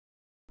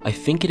I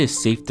think it is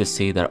safe to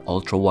say that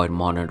ultra-wide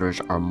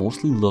monitors are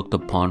mostly looked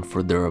upon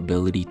for their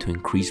ability to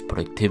increase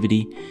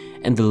productivity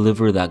and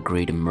deliver that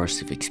great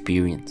immersive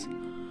experience.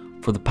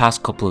 For the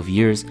past couple of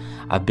years,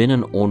 I've been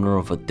an owner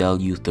of a Dell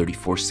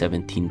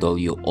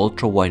U3417W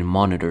ultra-wide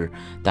monitor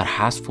that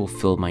has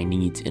fulfilled my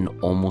needs in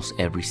almost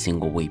every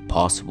single way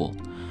possible.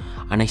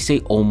 And I say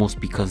almost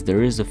because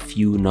there is a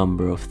few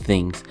number of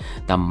things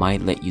that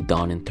might let you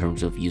down in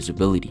terms of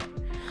usability.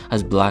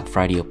 As Black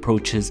Friday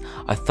approaches,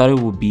 I thought it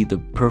would be the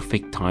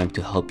perfect time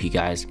to help you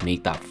guys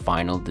make that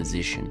final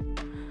decision.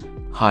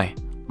 Hi,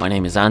 my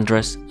name is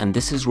Andres, and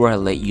this is where I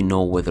let you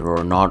know whether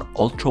or not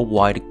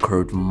ultra-wide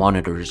curved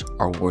monitors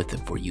are worth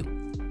it for you.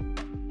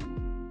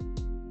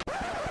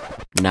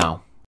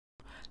 Now,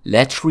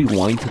 let's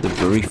rewind to the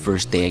very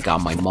first day I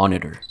got my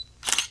monitor.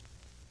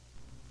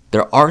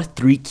 There are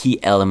three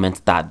key elements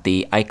that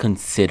day I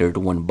considered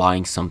when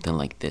buying something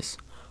like this: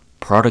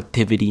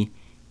 productivity,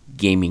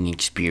 gaming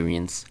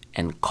experience,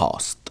 and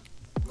cost.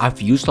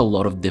 I've used a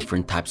lot of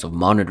different types of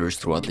monitors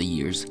throughout the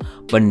years,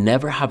 but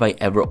never have I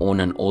ever owned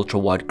an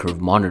ultra-wide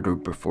curved monitor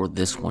before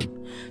this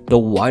one. The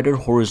wider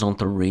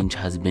horizontal range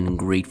has been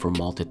great for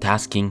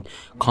multitasking,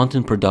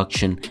 content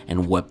production,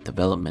 and web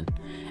development,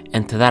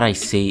 and to that I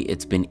say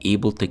it's been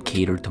able to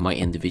cater to my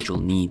individual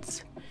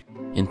needs.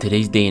 In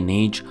today's day and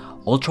age,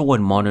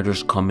 ultra-wide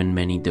monitors come in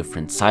many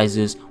different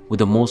sizes, with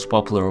the most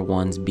popular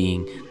ones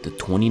being the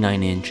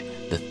 29-inch,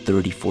 the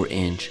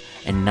 34-inch,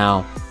 and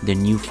now the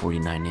new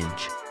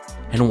 49-inch.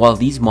 And while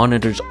these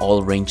monitors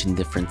all range in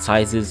different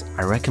sizes,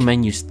 I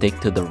recommend you stick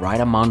to the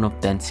right amount of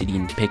density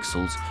in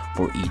pixels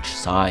for each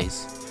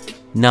size.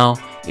 Now,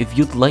 if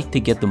you'd like to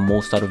get the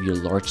most out of your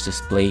large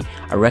display,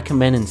 I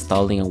recommend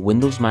installing a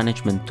Windows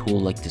management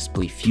tool like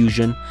Display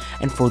Fusion,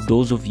 and for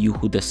those of you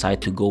who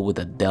decide to go with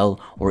a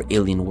Dell or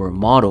Alienware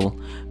model,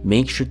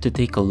 make sure to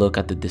take a look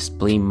at the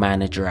Display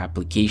Manager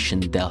application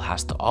Dell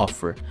has to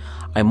offer.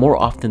 I more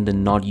often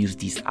than not use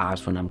these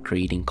apps when I'm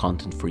creating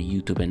content for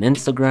YouTube and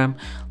Instagram,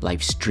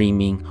 live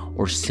streaming,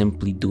 or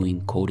simply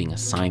doing coding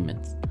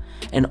assignments.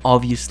 And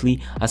obviously,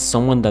 as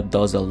someone that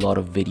does a lot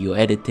of video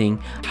editing,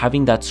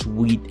 having that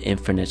sweet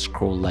infinite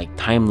scroll-like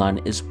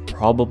timeline is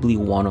probably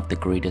one of the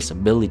greatest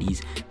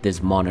abilities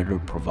this monitor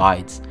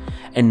provides.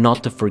 And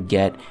not to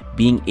forget,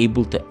 being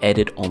able to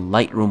edit on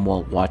Lightroom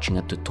while watching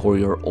a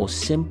tutorial or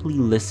simply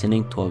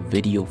listening to a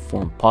video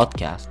form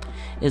podcast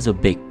is a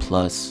big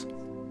plus.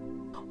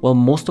 While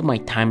most of my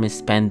time is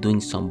spent doing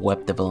some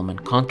web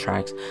development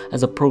contracts,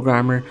 as a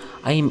programmer,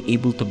 I am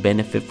able to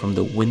benefit from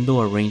the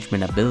window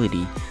arrangement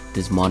ability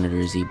this monitor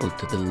is able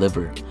to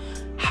deliver.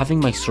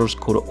 Having my source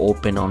code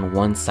open on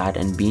one side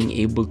and being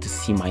able to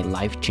see my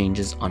live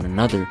changes on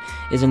another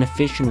is an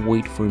efficient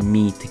way for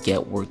me to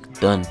get work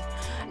done.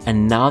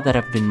 And now that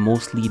I've been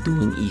mostly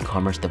doing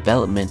e-commerce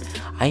development,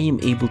 I am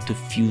able to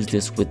fuse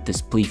this with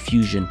Display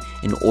Fusion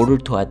in order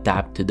to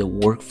adapt to the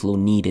workflow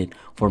needed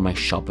for my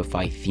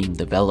Shopify theme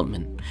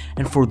development.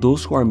 And for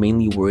those who are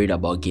mainly worried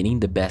about getting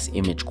the best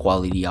image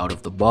quality out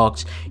of the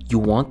box, you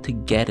want to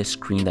get a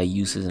screen that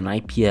uses an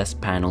IPS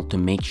panel to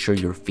make sure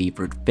your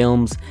favorite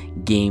films,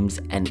 games,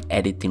 and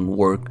editing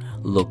work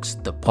looks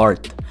the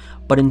part.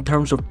 But in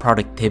terms of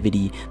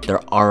productivity,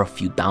 there are a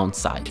few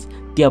downsides.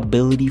 The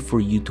ability for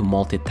you to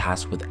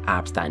multitask with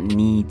apps that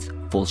needs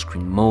full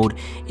screen mode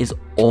is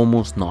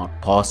almost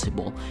not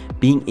possible.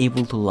 Being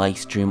able to live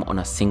stream on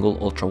a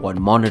single ultra-wide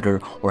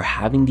monitor or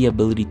having the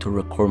ability to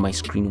record my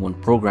screen when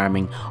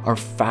programming are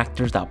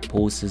factors that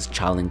poses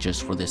challenges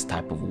for this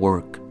type of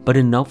work. But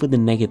enough with the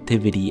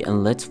negativity,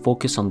 and let's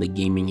focus on the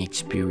gaming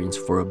experience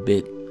for a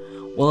bit.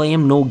 While I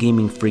am no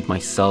gaming freak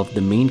myself,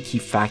 the main key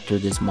factor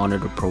this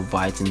monitor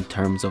provides in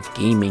terms of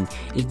gaming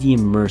is the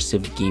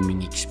immersive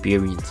gaming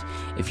experience.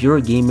 If you're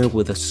a gamer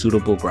with a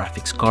suitable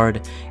graphics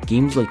card,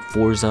 games like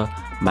Forza,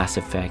 Mass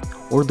Effect,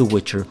 or The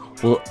Witcher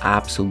will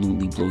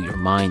absolutely blow your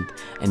mind,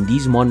 and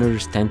these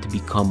monitors tend to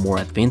become more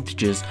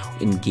advantageous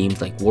in games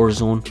like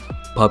Warzone,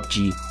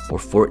 PUBG, or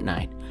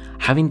Fortnite.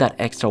 Having that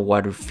extra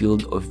wider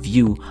field of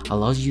view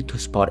allows you to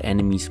spot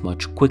enemies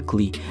much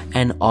quickly,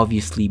 and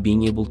obviously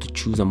being able to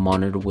choose a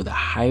monitor with a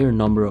higher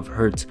number of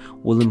hertz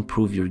will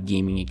improve your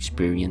gaming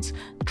experience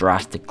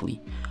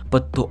drastically.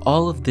 But to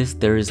all of this,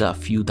 there is a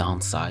few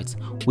downsides.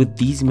 With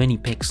these many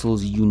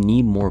pixels, you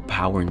need more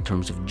power in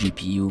terms of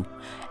GPU.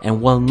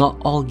 And while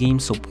not all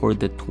games support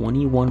the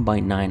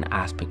 21:9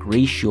 aspect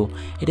ratio,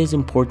 it is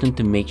important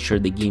to make sure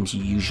the games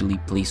you usually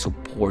play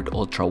support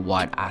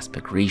ultra-wide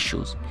aspect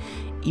ratios.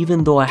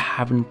 Even though I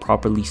haven't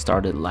properly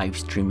started live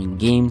streaming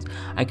games,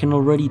 I can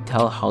already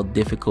tell how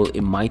difficult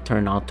it might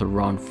turn out to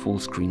run full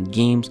screen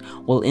games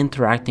while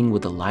interacting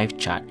with a live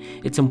chat.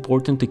 It's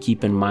important to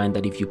keep in mind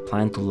that if you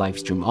plan to live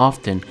stream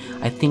often,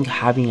 I think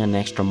having an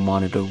extra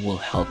monitor will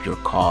help your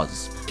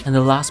cause. And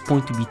the last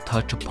point to be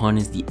touched upon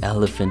is the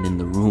elephant in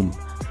the room: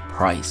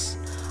 price.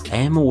 I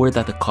am aware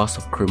that the cost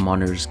of curved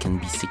monitors can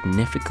be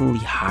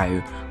significantly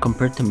higher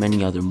compared to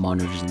many other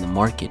monitors in the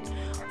market.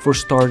 For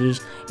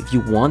starters, if you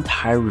want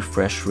higher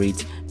refresh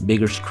rates,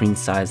 bigger screen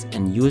size,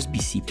 and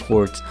USB-C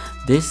ports,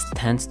 this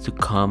tends to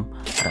come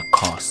at a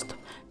cost.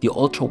 The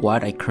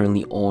ultra-wide I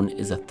currently own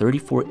is a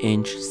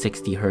 34-inch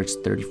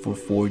 60Hz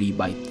 3440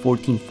 by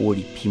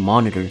 1440p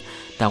monitor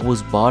that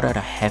was bought at a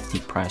hefty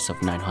price of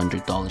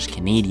 $900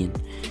 Canadian.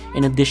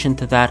 In addition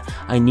to that,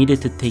 I needed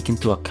to take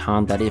into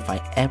account that if I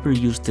ever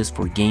used this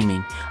for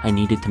gaming, I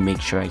needed to make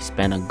sure I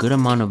spent a good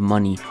amount of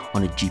money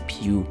on a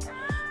GPU.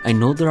 I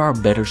know there are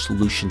better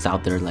solutions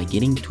out there like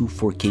getting two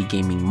 4K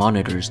gaming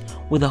monitors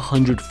with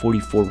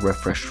 144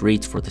 refresh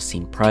rates for the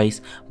same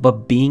price,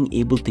 but being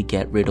able to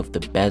get rid of the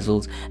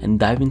bezels and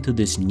dive into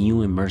this new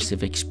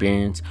immersive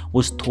experience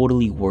was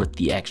totally worth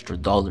the extra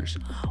dollars.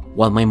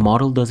 While my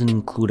model doesn't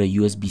include a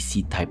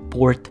USB-C type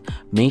port,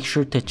 make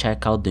sure to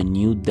check out the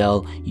new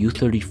Dell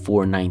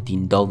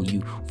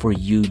U3419W for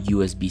you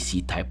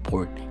USB-C type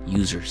port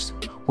users.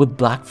 With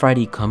Black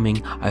Friday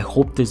coming, I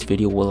hope this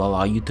video will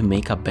allow you to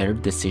make a better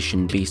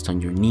decision based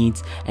on your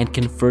needs and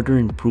can further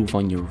improve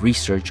on your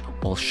research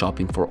while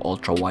shopping for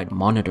ultra-wide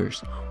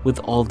monitors. With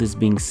all this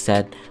being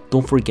said,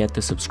 don't forget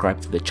to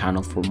subscribe to the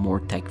channel for more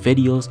tech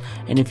videos,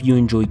 and if you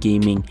enjoy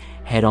gaming,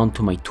 head on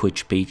to my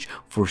Twitch page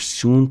for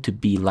soon to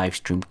be live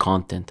stream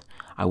content.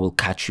 I will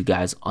catch you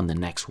guys on the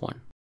next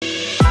one.